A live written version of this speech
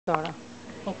Dora.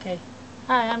 Okay.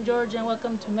 Hi, I'm George and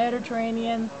welcome to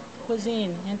Mediterranean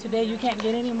cuisine. And today you can't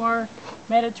get any more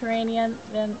Mediterranean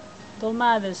than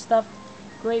tomades, stuffed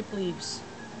grape leaves.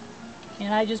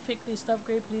 And I just picked these stuffed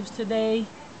grape leaves today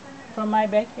from my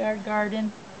backyard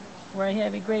garden where I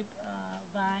have a grape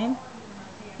vine.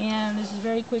 And this is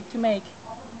very quick to make.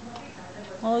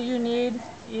 All you need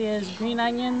is green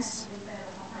onions,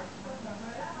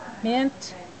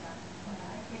 mint,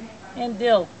 and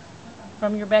dill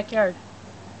from your backyard.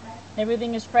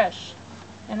 Everything is fresh.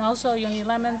 And also you'll need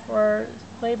lemon for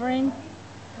flavoring,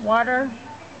 water,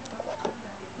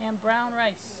 and brown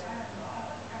rice.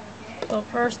 So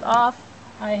first off,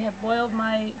 I have boiled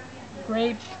my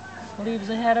grape leaves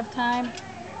ahead of time.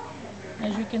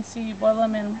 As you can see, you boil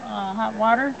them in hot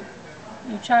water.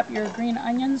 You chop your green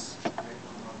onions.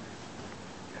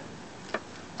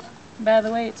 By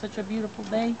the way, it's such a beautiful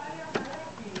day.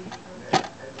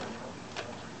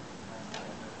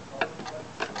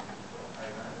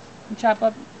 You chop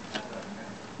up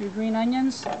your green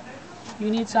onions. You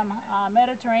need some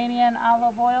Mediterranean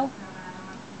olive oil.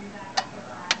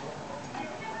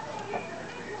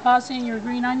 Toss in your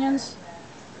green onions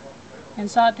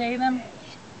and saute them.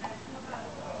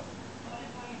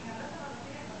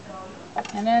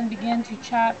 And then begin to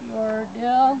chop your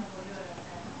dill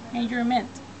and your mint.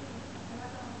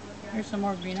 Here's some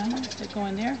more green onions that go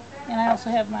in there. And I also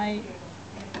have my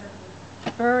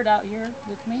bird out here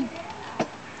with me,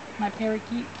 my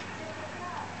parakeet.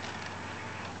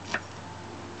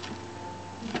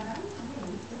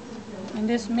 And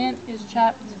this mint is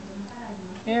chopped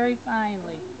very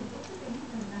finely.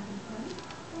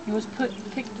 It was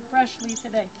picked freshly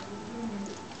today.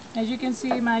 As you can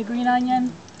see, my green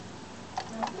onion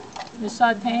is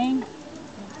sauteing.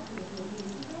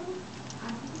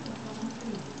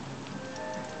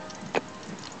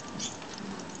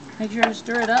 Make sure to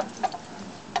stir it up.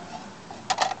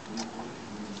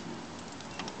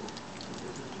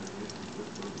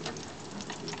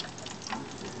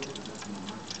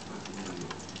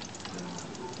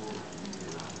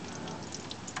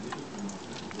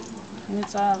 And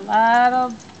it's a lot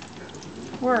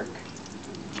of work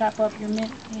to chop up your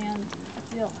mint and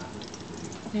dill.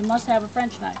 You must have a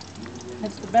French knife.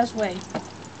 That's the best way.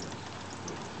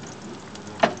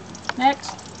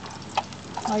 Next,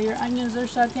 while your onions are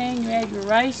sauteing, you add your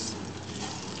rice.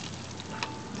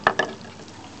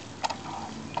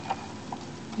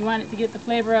 You want it to get the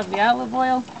flavor of the olive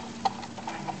oil.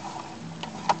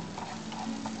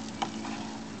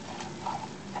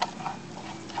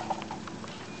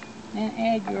 Then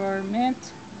add your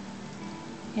mint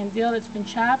and dill that's been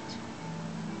chopped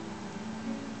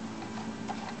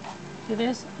to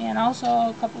this, and also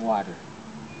a cup of water.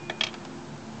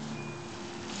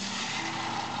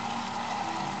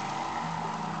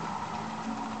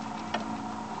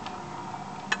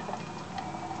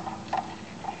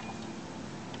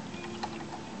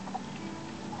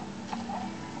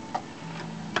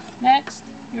 Next,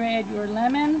 you add your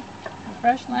lemon, a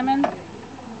fresh lemon,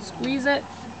 squeeze it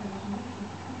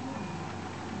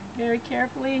very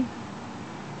carefully.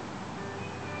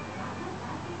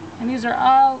 And these are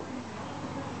all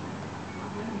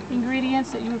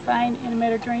ingredients that you would find in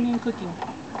Mediterranean cooking.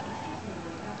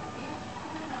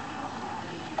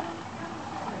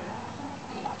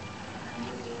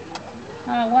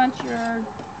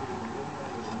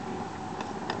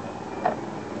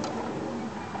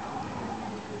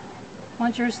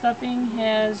 Once your stuffing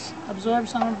has absorbed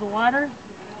some of the water,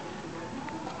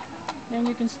 then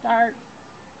you can start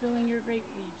filling your grape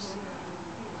leaves.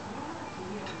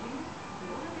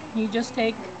 You just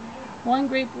take one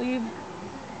grape leaf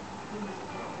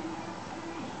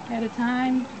at a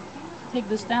time, take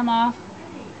the stem off,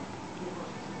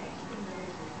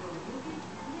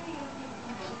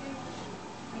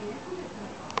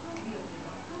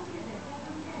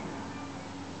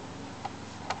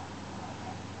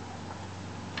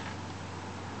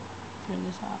 turn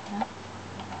this off now.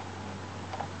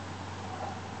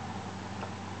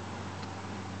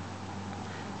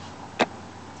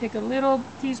 Take a little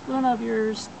teaspoon of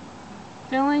your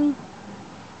filling,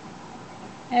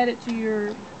 add it to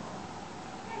your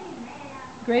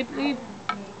grape leaf,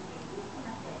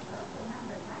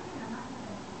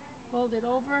 fold it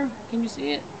over. Can you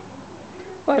see it?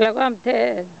 Well, I'm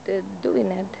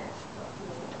doing it.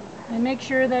 And make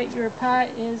sure that your pot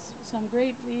is some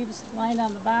grape leaves lined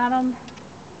on the bottom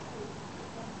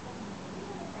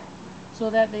so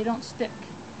that they don't stick.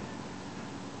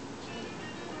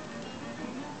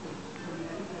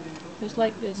 Just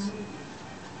like this.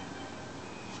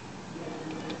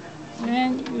 And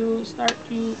then you start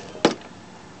to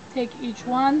take each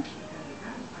one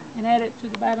and add it to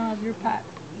the bottom of your pot.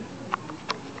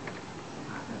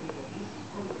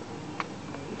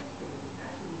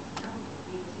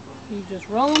 You just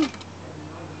roll them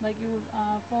like you would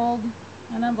fold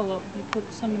an envelope. You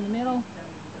put some in the middle,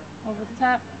 over the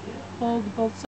top, fold both sides.